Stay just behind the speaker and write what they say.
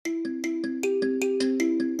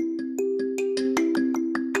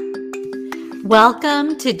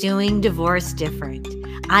Welcome to Doing Divorce Different.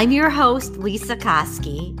 I'm your host, Lisa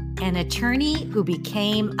Koski, an attorney who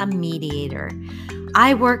became a mediator.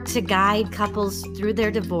 I work to guide couples through their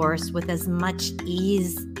divorce with as much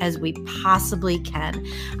ease as we possibly can.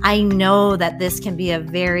 I know that this can be a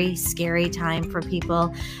very scary time for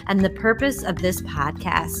people, and the purpose of this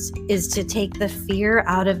podcast is to take the fear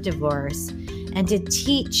out of divorce and to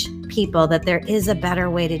teach people that there is a better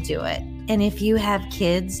way to do it. And if you have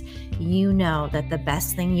kids, you know that the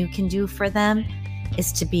best thing you can do for them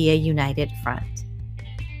is to be a united front.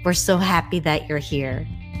 We're so happy that you're here.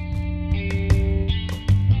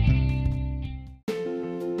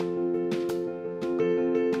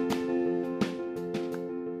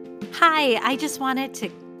 Hi, I just wanted to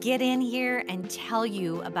get in here and tell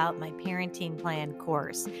you about my parenting plan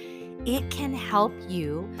course. It can help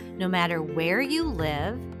you no matter where you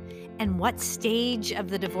live and what stage of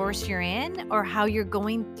the divorce you're in, or how you're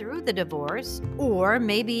going through the divorce, or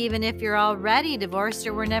maybe even if you're already divorced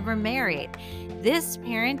or were never married. This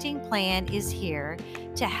parenting plan is here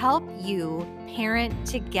to help you parent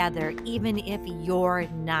together, even if you're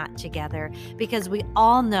not together, because we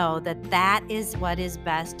all know that that is what is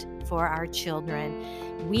best for our children.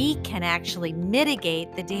 We can actually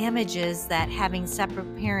mitigate the damages that having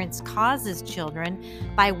separate parents causes children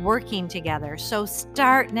by working together. So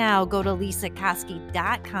start now. Go to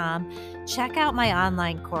lisakoski.com. Check out my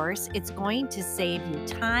online course. It's going to save you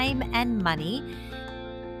time and money.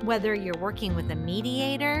 Whether you're working with a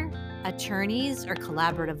mediator, attorneys, or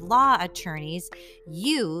collaborative law attorneys,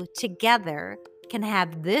 you together can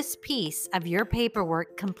have this piece of your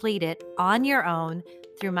paperwork completed on your own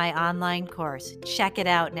through my online course. Check it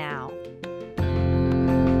out now.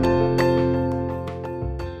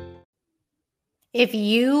 If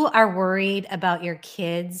you are worried about your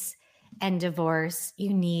kids and divorce,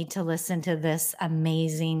 you need to listen to this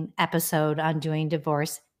amazing episode on Doing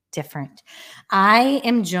Divorce Different. I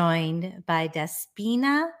am joined by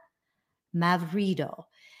Despina Mavrido.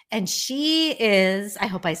 And she is, I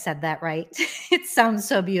hope I said that right. It sounds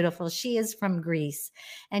so beautiful. She is from Greece.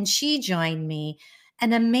 And she joined me,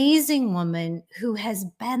 an amazing woman who has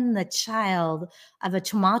been the child of a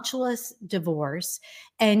tumultuous divorce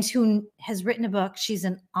and who has written a book. She's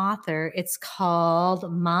an author. It's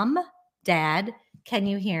called Mom, Dad, Can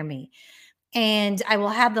You Hear Me? And I will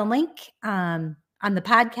have the link on the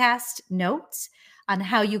podcast notes on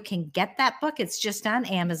how you can get that book. It's just on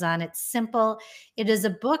Amazon. It's simple. It is a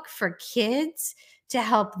book for kids to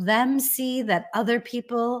help them see that other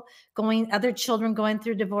children going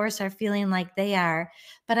through divorce are feeling like they are.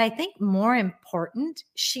 But I think more important,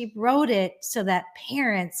 she wrote it so that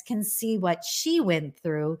parents can see what she went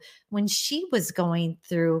through when she was going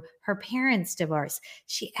through her parents' divorce.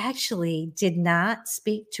 She actually did not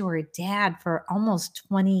speak to her dad for almost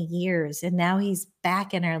 20 years, and now he's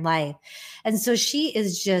back in her life. And so she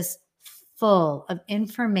is just full of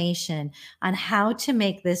information on how to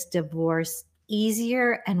make this divorce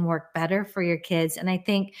easier and work better for your kids. And I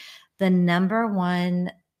think the number one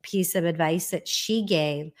piece of advice that she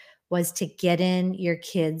gave was to get in your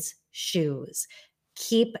kids' shoes.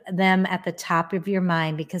 Keep them at the top of your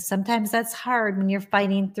mind, because sometimes that's hard when you're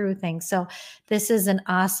fighting through things. So this is an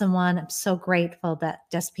awesome one. I'm so grateful that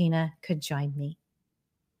Despina could join me.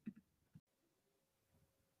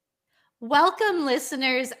 Welcome,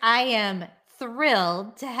 listeners. I am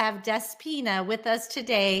thrilled to have Despina with us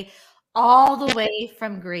today, all the way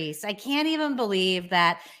from Greece. I can't even believe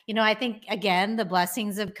that, I think, again, the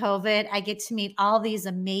blessings of COVID, I get to meet all these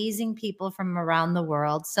amazing people from around the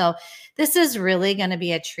world. So this is really going to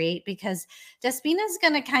be a treat, because Despina is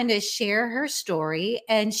going to kind of share her story.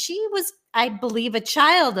 And she was, I believe, a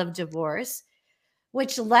child of divorce,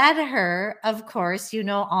 which led her, of course,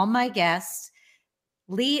 all my guests,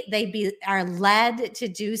 are led to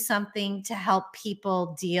do something to help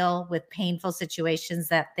people deal with painful situations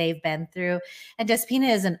that they've been through. And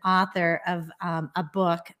Despina is an author of a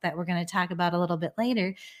book that we're going to talk about a little bit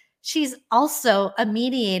later. She's also a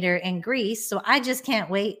mediator in Greece, so I just can't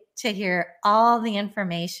wait to hear all the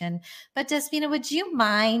information. But Despina, would you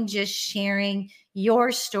mind just sharing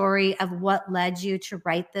your story of what led you to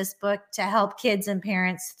write this book to help kids and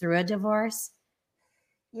parents through a divorce?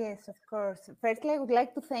 Yes, of course. Firstly, I would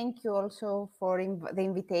like to thank you also for the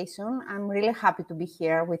invitation. I'm really happy to be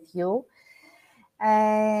here with you.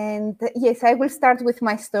 And yes, I will start with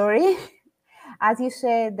my story. As you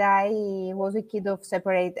said, I am a kid of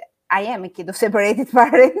separated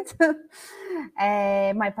parents.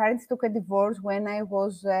 My parents took a divorce when I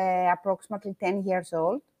was approximately 10 years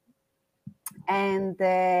old. And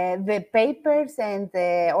the papers and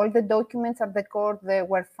all the documents at the court, they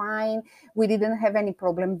were fine. We didn't have any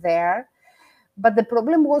problem there. But the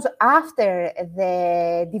problem was after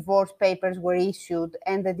the divorce papers were issued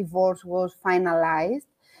and the divorce was finalized,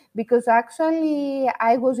 because actually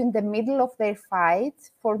I was in the middle of their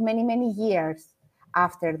fights for many, many years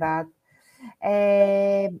after that.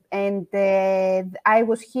 And I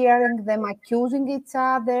was hearing them accusing each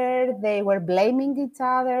other, they were blaming each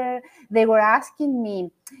other, they were asking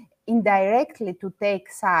me indirectly to take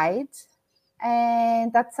sides.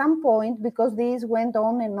 And at some point, because this went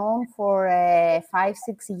on and on for 5,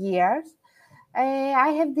 6 years,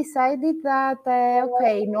 I have decided that,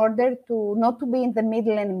 okay, in order to not to be in the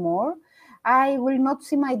middle anymore, I will not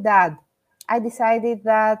see my dad. I decided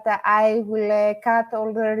that I will cut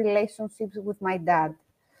all the relationships with my dad.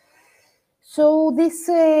 So this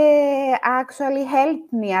actually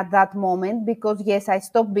helped me at that moment, because yes, I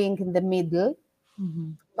stopped being in the middle,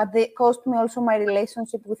 but they cost me also my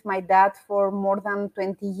relationship with my dad for more than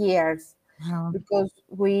 20 years, because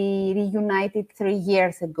we reunited 3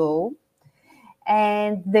 years ago.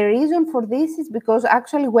 And the reason for this is because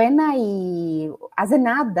actually as an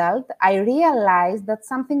adult, I realized that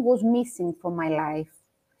something was missing from my life.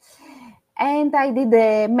 And I did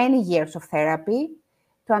many years of therapy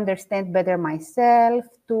to understand better myself,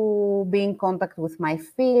 to be in contact with my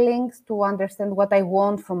feelings, to understand what I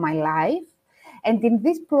want from my life. And in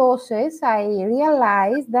this process, I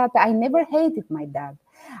realized that I never hated my dad.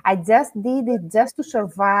 I just did it just to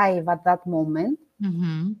survive at that moment.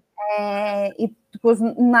 It was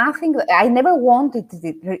nothing. I never wanted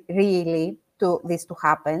it really this to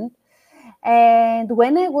happen. And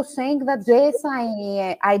when I was saying that, yes,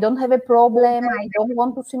 I don't have a problem, I don't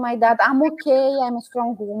want to see my dad, I'm okay, I'm a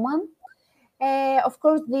strong woman. Of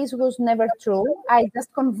course, this was never true. I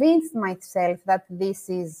just convinced myself that this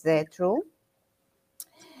is true.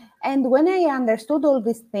 And when I understood all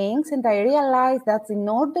these things and I realized that in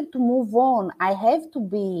order to move on, I have to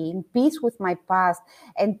be in peace with my past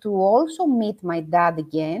and to also meet my dad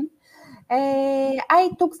again,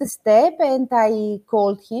 I took the step and I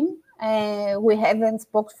called him. We haven't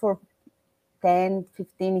spoken for 10,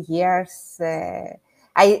 15 years.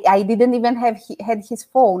 I didn't even had his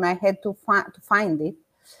phone. I had to find it.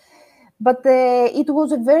 But it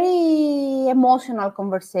was a very emotional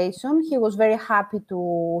conversation. He was very happy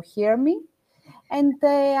to hear me. And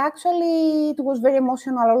actually, it was very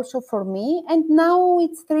emotional also for me. And now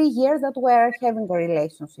it's 3 years that we're having a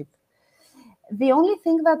relationship. The only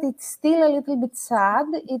thing that it's still a little bit sad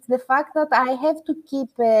is the fact that I have to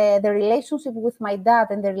keep the relationship with my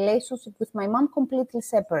dad and the relationship with my mom completely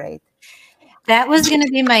separate. That was going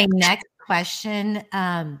to be my next question.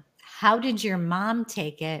 How did your mom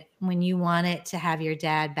take it when you wanted to have your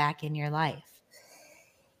dad back in your life?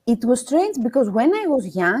 It was strange because when I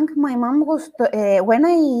was young, my mom when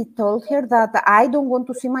I told her that I don't want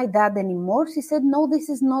to see my dad anymore, she said, "No, this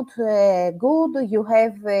is not good.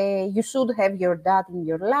 You should have your dad in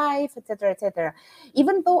your life, etc., etc."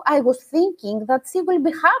 Even though I was thinking that she will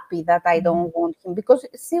be happy that I don't want him, because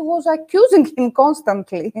she was accusing him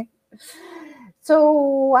constantly.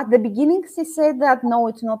 So at the beginning, she said that no,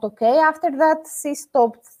 it's not okay. After that, she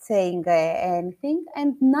stopped saying anything.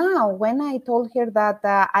 And now, when I told her that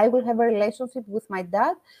I will have a relationship with my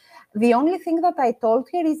dad, the only thing that I told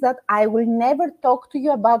her is that I will never talk to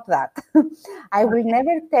you about that. I will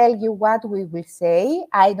never tell you what we will say.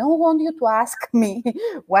 I don't want you to ask me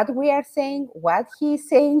what we are saying, what he's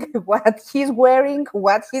saying, what he's wearing,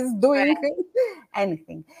 what he's doing,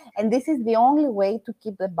 anything. And this is the only way to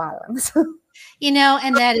keep the balance.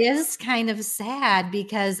 And that is kind of sad,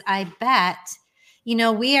 because I bet,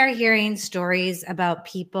 we are hearing stories about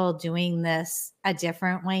people doing this a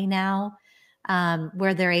different way now,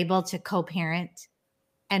 where they're able to co-parent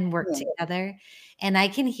and work together. And I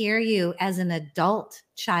can hear you as an adult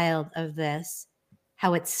child of this,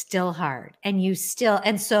 how it's still hard. And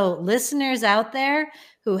so listeners out there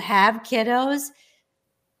who have kiddos,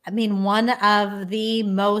 I mean, one of the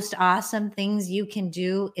most awesome things you can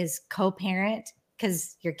do is co-parent,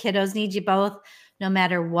 because your kiddos need you both, no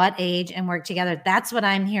matter what age, and work together. That's what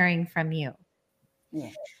I'm hearing from you. Yeah.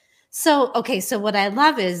 So, okay. So what I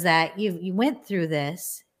love is that you went through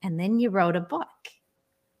this and then you wrote a book.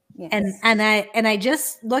 Yes. And I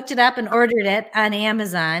just looked it up and ordered it on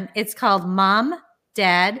Amazon. It's called Mom,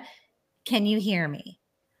 Dad, Can You Hear Me?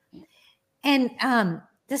 And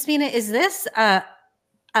Despina, is this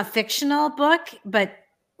a fictional book, but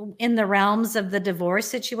in the realms of the divorce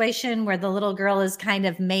situation where the little girl is kind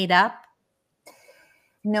of made up?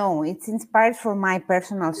 No, it's inspired from my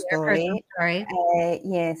personal story.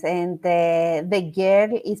 Yes, and the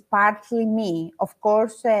girl is partly me. Of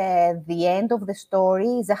course, the end of the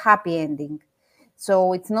story is a happy ending.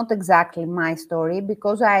 So it's not exactly my story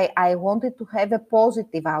because I wanted to have a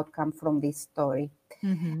positive outcome from this story.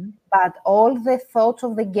 Mm-hmm. But all the thoughts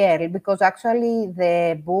of the girl, because actually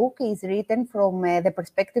the book is written from the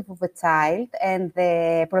perspective of a child, and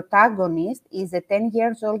the protagonist is a 10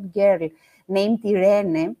 years old girl named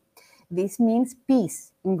Irene. This means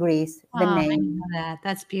peace in Greece, Oh, the I name. know that.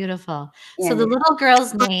 That's beautiful. So the Yes, little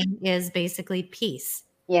girl's name is basically Peace.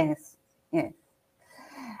 yes, yes.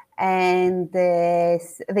 And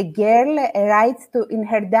the girl writes in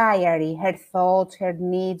her diary her thoughts, her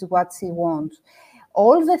needs, what she wants.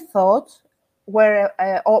 All the thoughts were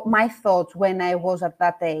all my thoughts when I was at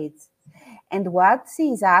that age. And what she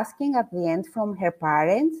is asking at the end from her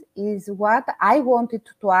parents is what I wanted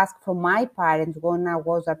to ask from my parents when I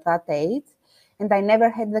was at that age, and I never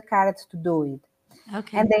had the courage to do it.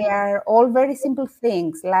 Okay. And they are all very simple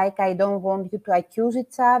things, like I don't want you to accuse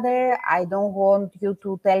each other. I don't want you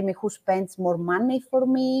to tell me who spends more money for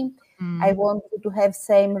me. I Mm. want you to have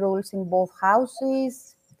same rules in both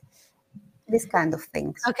houses. This kind of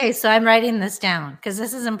things. Okay, so I'm writing this down because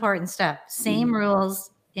this is important stuff. Same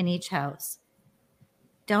rules in each house.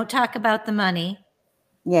 Don't talk about the money.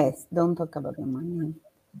 Yes, don't talk about the money.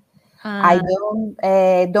 I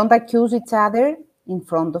Uh, don't accuse each other in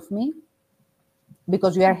front of me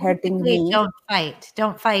because you are hurting basically, me. don't fight.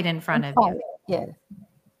 Don't fight in front Don't of you. fight. Yes.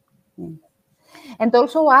 Yes. And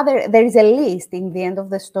also there is a list in the end of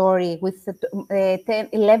the story with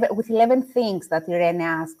 11 things that Irene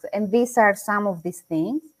asks. And these are some of these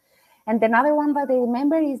things. And another one that I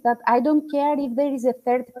remember is that I don't care if there is a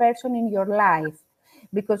third person in your life.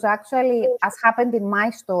 Because actually, as happened in my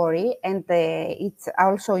story, and it's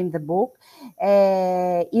also in the book,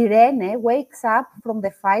 Irene wakes up from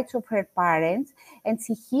the fights of her parents and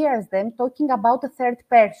she hears them talking about a third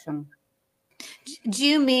person. Do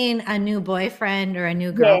you mean a new boyfriend or a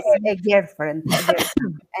new Yes, girlfriend? a girlfriend. A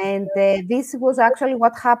girlfriend. And this was actually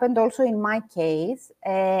what happened also in my case.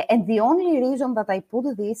 And the only reason that I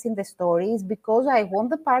put this in the story is because I want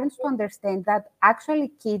the parents to understand that actually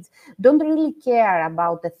kids don't really care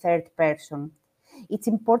about the third person. It's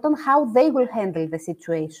important how they will handle the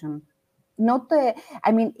situation. Not,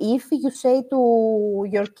 I mean, if you say to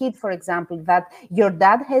your kid, for example, that your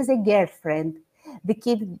dad has a girlfriend, the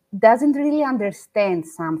kid doesn't really understand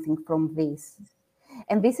something from this.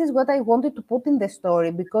 And this is what I wanted to put in the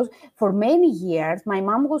story because for many years, my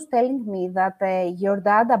mom was telling me that your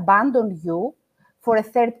dad abandoned you for a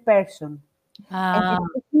third person. And it Uh,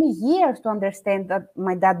 took me years to understand that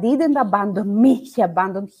my dad didn't abandon me, he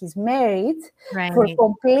abandoned his marriage for right.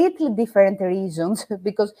 completely different reasons.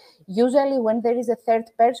 Because usually, when there is a third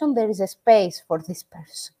person, there is a space for this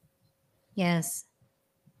person. Yes.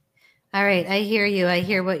 All right. I hear you. I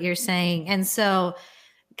hear what you're saying. And so,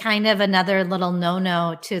 kind of another little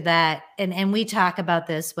no-no to that, and we talk about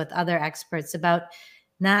this with other experts about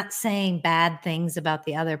not saying bad things about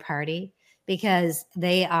the other party because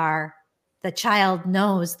the child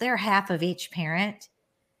knows they're half of each parent.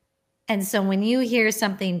 And so when you hear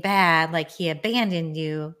something bad, like he abandoned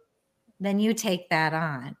you, then you take that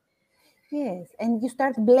on. Yes, and you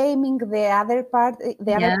start blaming the other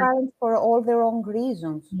Yeah. parents for all the wrong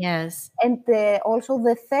reasons. Yes. And also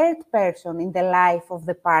the third person in the life of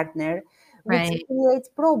the partner, which Right. creates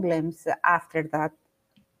problems after that.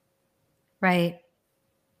 Right.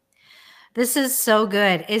 This is so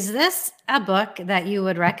good. Is this a book that you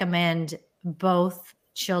would recommend both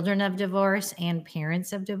children of divorce and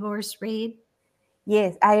parents of divorce read?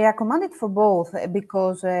 Yes, I recommend it for both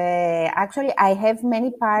because actually I have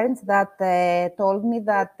many parents that told me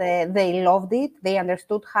that they loved it, they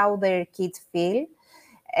understood how their kids feel,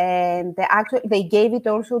 and actually they gave it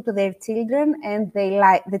also to their children, and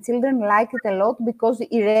the children liked it a lot because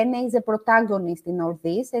Irene is a protagonist in all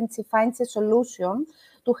this, and she finds a solution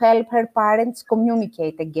to help her parents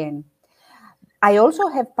communicate again. I also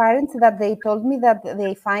have parents that they told me that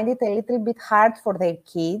they find it a little bit hard for their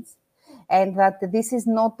kids, and that this is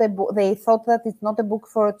not a book. They thought that it's not a book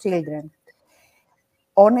for children.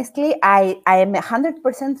 Honestly, I am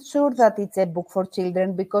 100% sure that it's a book for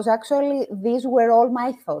children because actually these were all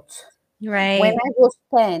my thoughts when Right. I was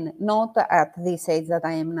 10, not at this age that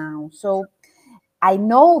I am now. So I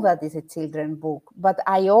know that it's a children book, but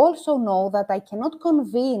I also know that I cannot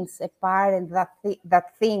convince a parent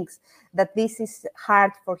that thinks that this is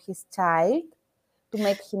hard for his child to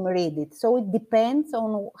make him read it. So it depends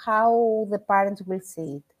on how the parents will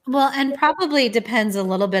see it. Well, and probably depends a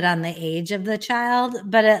little bit on the age of the child,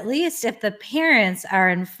 but at least if the parents are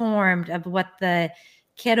informed of what the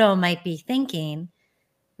kiddo might be thinking,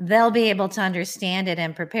 they'll be able to understand it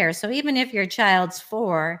and prepare. So even if your child's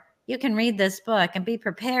 4 you can read this book and be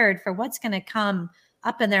prepared for what's going to come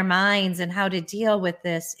up in their minds and how to deal with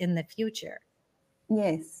this in the future.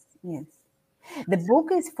 Yes, yes. The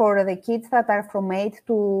book is for the kids that are from 8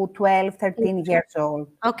 to 12, 13 years old.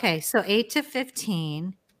 Okay, so 8 to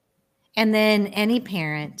 15, and then any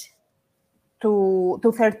parent. To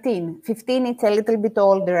 13. 15, it's a little bit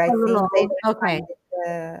older, I think. They will Okay. find it,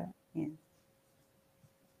 yeah.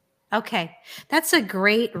 Okay, that's a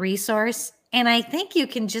great resource. And I think you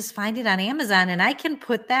can just find it on Amazon, and I can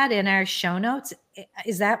put that in our show notes.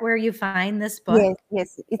 Is that where you find this book? Yes,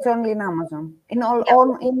 yes. It's only in Amazon, in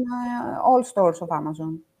all stores of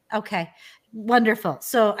Amazon. Okay, wonderful.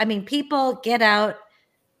 So, I mean, people get out,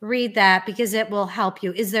 read that because it will help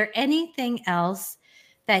you. Is there anything else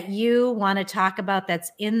that you want to talk about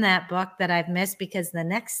that's in that book that I've missed? Because the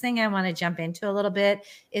next thing I want to jump into a little bit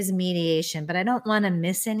is mediation, but I don't want to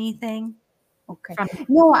miss anything. Okay.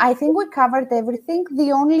 No, I think we covered everything.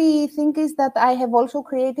 The only thing is that I have also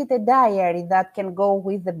created a diary that can go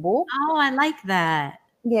with the book. Oh, I like that.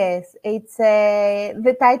 Yes, it's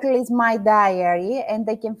the title is My Diary, and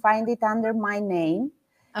they can find it under my name.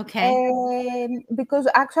 Okay. Because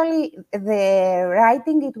actually the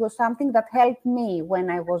writing, it was something that helped me when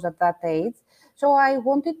I was at that age. So I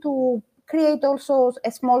wanted to create also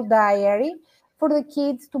a small diary for the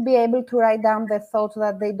kids to be able to write down their thoughts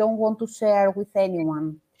that they don't want to share with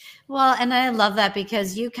anyone. Well, and I love that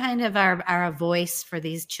because you kind of are a voice for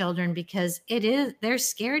these children because they're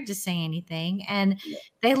scared to say anything and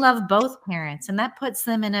they love both parents, and that puts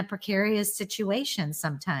them in a precarious situation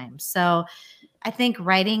sometimes. So I think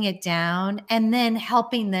writing it down and then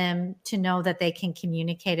helping them to know that they can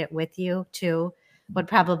communicate it with you too would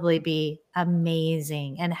probably be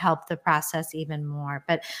amazing and help the process even more.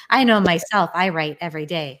 But I know myself, I write every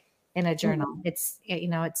day in a journal. It's,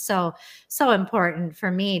 it's so important for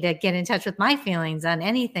me to get in touch with my feelings on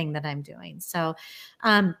anything that I'm doing. So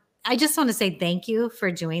I just want to say thank you for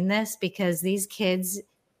doing this because these kids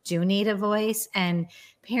do need a voice and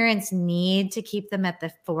parents need to keep them at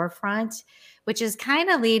the forefront, which is kind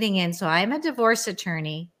of leading in. So I'm a divorce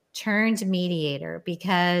attorney turned mediator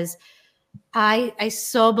because I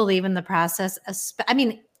so believe in the process. I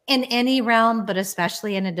mean, in any realm, but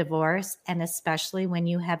especially in a divorce and especially when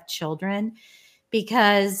you have children,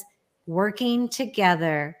 because working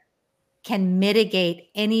together can mitigate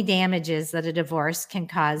any damages that a divorce can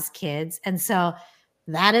cause kids. And so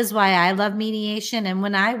that is why I love mediation. And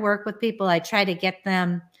when I work with people, I try to get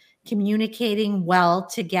them communicating well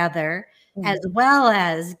together as well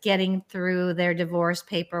as getting through their divorce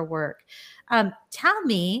paperwork. Tell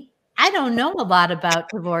me, I don't know a lot about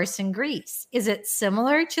divorce in Greece. Is it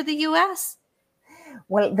similar to the US?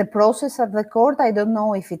 Well, the process at the court, I don't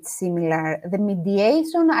know if it's similar. The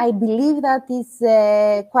mediation, I believe that is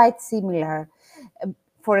quite similar.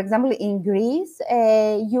 For example, in Greece,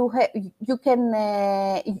 you have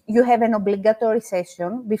an obligatory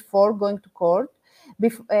session before going to court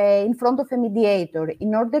in front of a mediator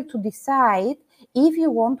in order to decide if you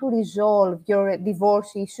want to resolve your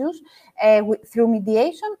divorce issues through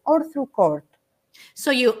mediation or through court. So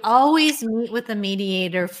you always meet with a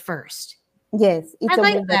mediator first? Yes, it's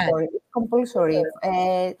obligatory. It's compulsory.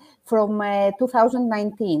 From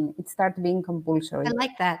 2019, it started being compulsory. I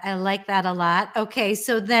like that. I like that a lot. Okay,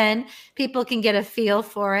 so then people can get a feel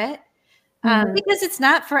for it because it's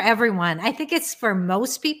not for everyone. I think it's for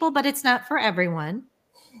most people, but it's not for everyone.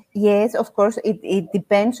 Yes, of course. It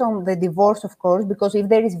depends on the divorce, of course, because if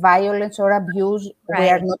there is violence or abuse, we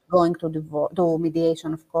are not going to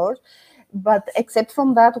mediation, of course. But except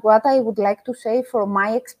from that, what I would like to say from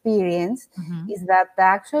my experience is that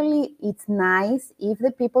actually it's nice if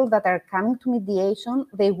the people that are coming to mediation,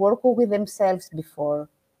 they work with themselves before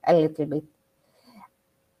a little bit.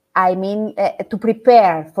 I mean, to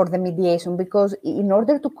prepare for the mediation, because in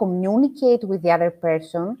order to communicate with the other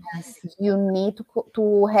person, you need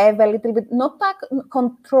to have a little bit, not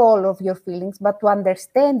control of your feelings, but to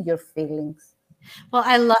understand your feelings. Well,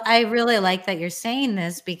 I really like that you're saying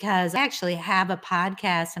this because I actually have a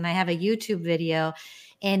podcast and I have a YouTube video.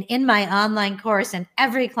 And in my online course and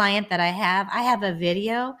every client that I have a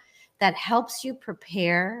video that helps you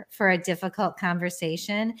prepare for a difficult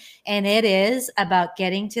conversation. And it is about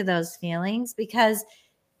getting to those feelings because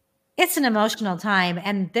it's an emotional time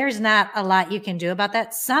and there's not a lot you can do about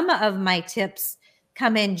that. Some of my tips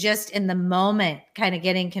come in just in the moment, kind of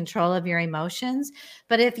getting control of your emotions.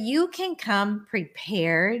 But if you can come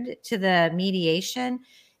prepared to the mediation,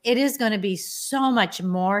 it is going to be so much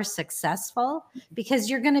more successful because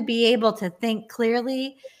you're going to be able to think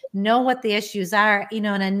clearly, know what the issues are, and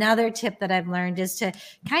another tip that I've learned is to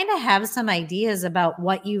kind of have some ideas about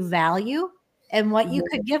what you value and what you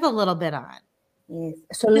could give a little bit on. Yes,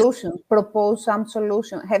 solutions, propose some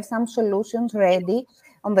solutions, have some solutions ready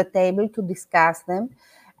on the table to discuss them,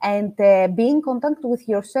 and be in contact with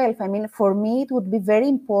yourself. I mean, for me, it would be very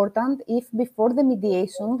important if before the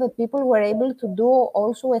mediation, the people were able to do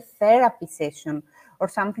also a therapy session or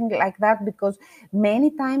something like that, because many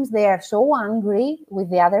times they are so angry with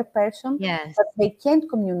the other person Yes. that they can't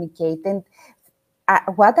communicate. And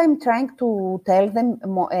what I'm trying to tell them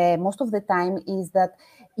most of the time is that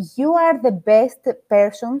you are the best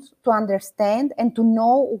persons to understand and to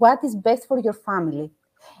know what is best for your family.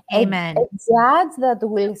 Amen. A judge that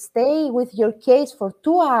will stay with your case for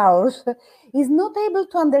 2 hours is not able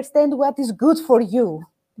to understand what is good for you.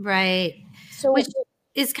 Right. So, which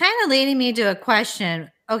is kind of leading me to a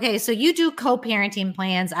question. Okay, so you do co-parenting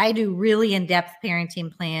plans. I do really in-depth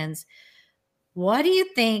parenting plans. What do you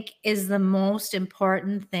think is the most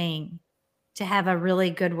important thing to have a really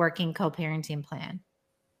good working co-parenting plan?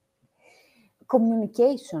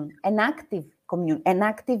 communication, an active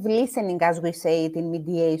listening, as we say it in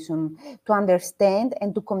mediation, to understand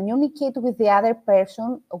and to communicate with the other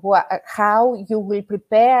person how you will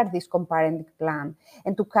prepare this co-parenting plan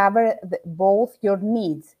and to cover both your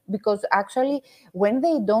needs. Because actually, when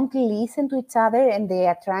they don't listen to each other and they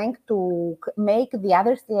are trying to make the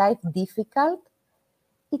other's life difficult,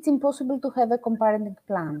 it's impossible to have a co-parenting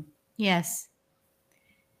plan. Yes.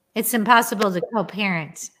 It's impossible to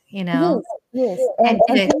co-parent, you know. Yes, and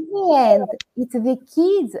in the end, it's the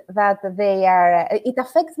kids that it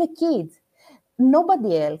affects the kids,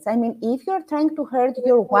 nobody else. I mean, if you're trying to hurt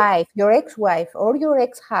your wife, your ex-wife, or your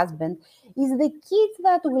ex-husband, it's the kids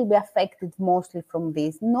that will be affected mostly from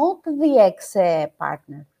this, not the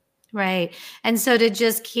ex-partner. Right. And so to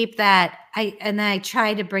just keep that, I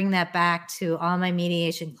try to bring that back to all my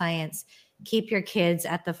mediation clients, keep your kids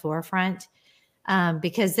at the forefront.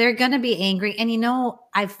 Because they're going to be angry. And,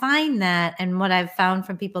 I find that, and what I've found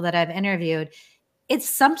from people that I've interviewed, it's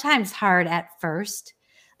sometimes hard at first,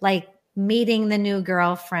 like meeting the new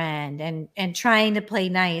girlfriend and trying to play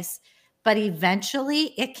nice. But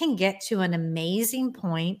eventually it can get to an amazing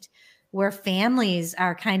point where families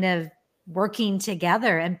are kind of working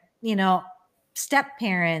together and, step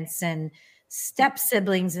parents and step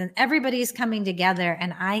siblings and everybody's coming together.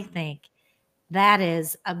 And I think that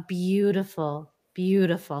is a beautiful,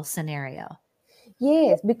 beautiful scenario.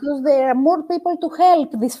 Yes, because there are more people to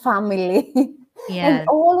help this family. And Yes.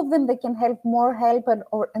 all of them, they can help more help and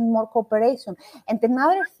more cooperation. And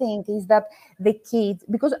another thing is that the kids,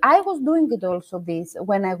 because I was doing it also this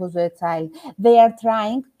when I was a child, they are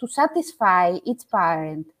trying to satisfy each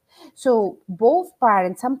parent. So both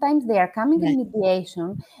parents, sometimes they are coming in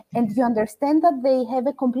mediation and you understand that they have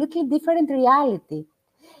a completely different reality.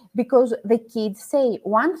 Because the kids say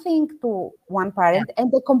one thing to one parent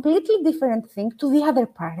and a completely different thing to the other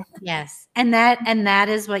parent. Yes. And that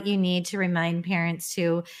is what you need to remind parents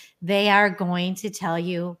too. They are going to tell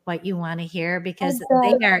you what you want to hear because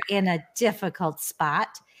they are in a difficult spot.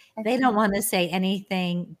 They don't want to say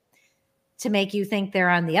anything to make you think they're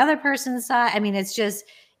on the other person's side. I mean,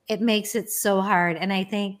 it makes it so hard. And I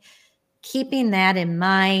think keeping that in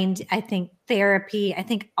mind, I think therapy, I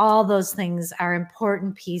think all those things are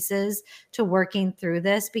important pieces to working through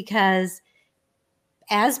this because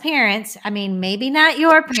as parents, I mean, maybe not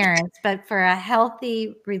your parents, but for a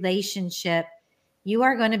healthy relationship, you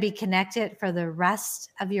are going to be connected for the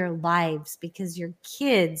rest of your lives because your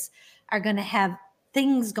kids are going to have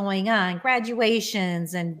things going on,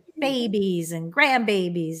 graduations and babies and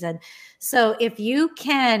grandbabies. And so if you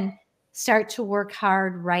can start to work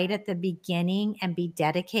hard right at the beginning and be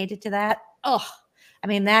dedicated to that, I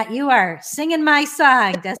mean, that you are singing my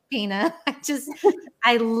song, Despina.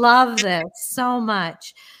 I love this so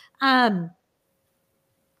much.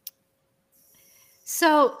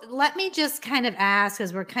 So let me just kind of ask,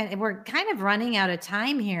 because we're kind of running out of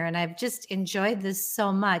time here, and I've just enjoyed this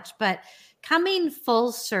so much. But coming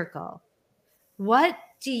full circle, what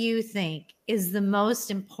do you think is the most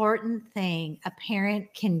important thing a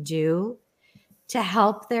parent can do to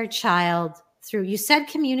help their child through? You said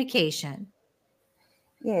communication.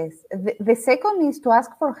 Yes. The second is to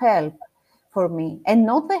ask for help for me and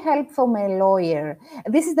not the help from a lawyer.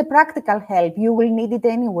 This is the practical help. You will need it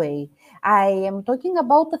anyway. I am talking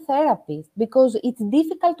about the therapist because it's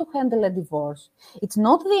difficult to handle a divorce. It's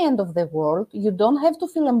not the end of the world. You don't have to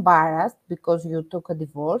feel embarrassed because you took a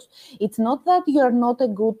divorce. It's not that you're not a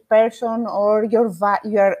good person or you're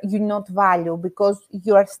not valued because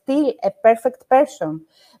you are still a perfect person.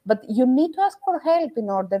 But you need to ask for help in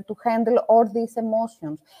order to handle all these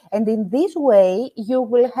emotions. And in this way, you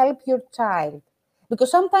will help your child. because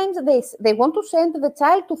sometimes they want to send the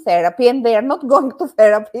child to therapy and they are not going to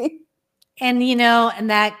therapy. And, and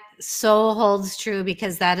that so holds true,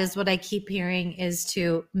 because that is what I keep hearing, is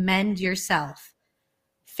to mend yourself,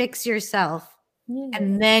 fix yourself,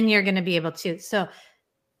 and then you're going to be able to. So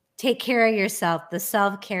take care of yourself, the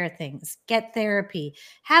self-care things, get therapy,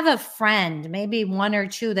 have a friend, maybe one or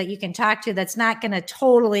two that you can talk to that's not going to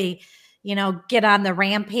totally, get on the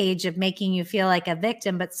rampage of making you feel like a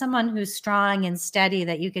victim, but someone who's strong and steady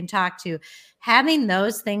that you can talk to. Having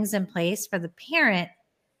those things in place for the parent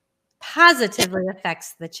positively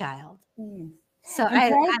affects the child. So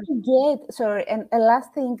and a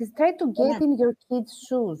last thing is try to get in your kids'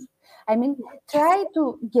 shoes. I mean, try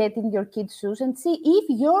to get in your kids' shoes and see if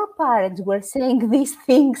your parents were saying these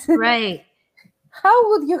things. Right. How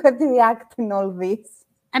would you have reacted in all this?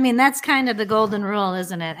 I mean, that's kind of the golden rule,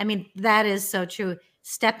 isn't it? I mean, that is so true.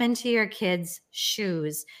 Step into your kids'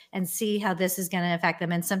 shoes and see how this is going to affect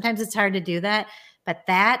them. And sometimes it's hard to do that, but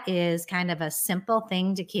that is kind of a simple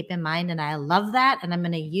thing to keep in mind. And I love that. And I'm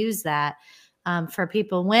going to use that for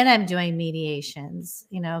people when I'm doing mediations.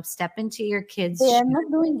 Step into your kids' shoes. They are not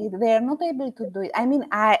doing it. They are not able to do it. I mean,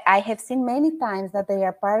 I have seen many times that there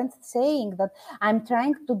are parents saying that I'm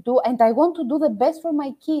trying to do, and I want to do the best for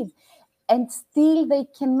my kids, and still they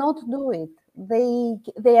cannot do it.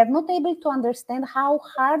 They are not able to understand how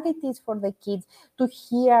hard it is for the kids to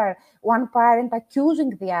hear one parent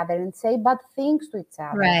accusing the other and say bad things to each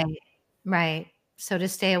other. Right. So to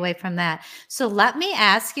stay away from that. So let me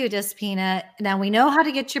ask you, Despina, now we know how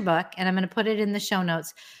to get your book, and I'm going to put it in the show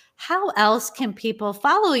notes. How else can people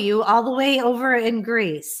follow you all the way over in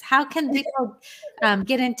Greece? How can people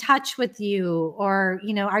get in touch with you? Or,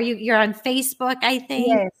 you're on Facebook, I think?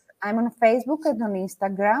 Yes, I'm on Facebook and on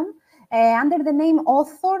Instagram under the name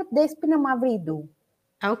author Despina Mavridou.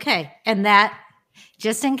 Okay. And that,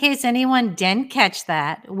 just in case anyone didn't catch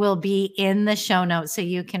that, will be in the show notes, so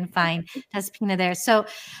you can find Despina there. So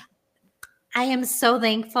I am so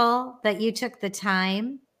thankful that you took the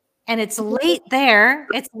time, and it's late there.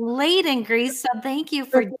 It's late in Greece. So thank you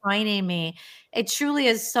for joining me. It truly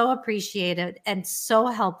is so appreciated and so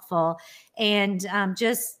helpful. And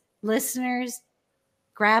just listeners,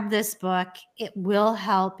 grab this book. It will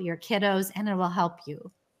help your kiddos and it will help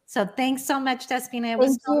you. So thanks so much, Despina. It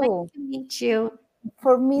was so nice to meet you.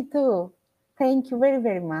 For me too. Thank you very,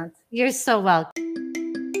 very much. You're so welcome.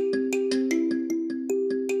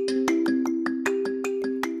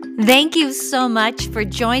 Thank you so much for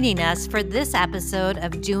joining us for this episode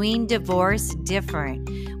of Doing Divorce Different.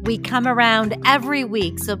 We come around every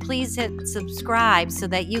week, so please hit subscribe so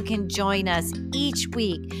that you can join us each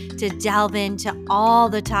week to delve into all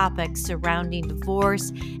the topics surrounding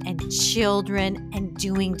divorce and children and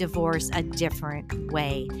doing divorce a different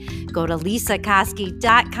way. Go to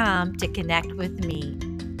lisakosky.com to connect with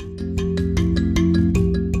me.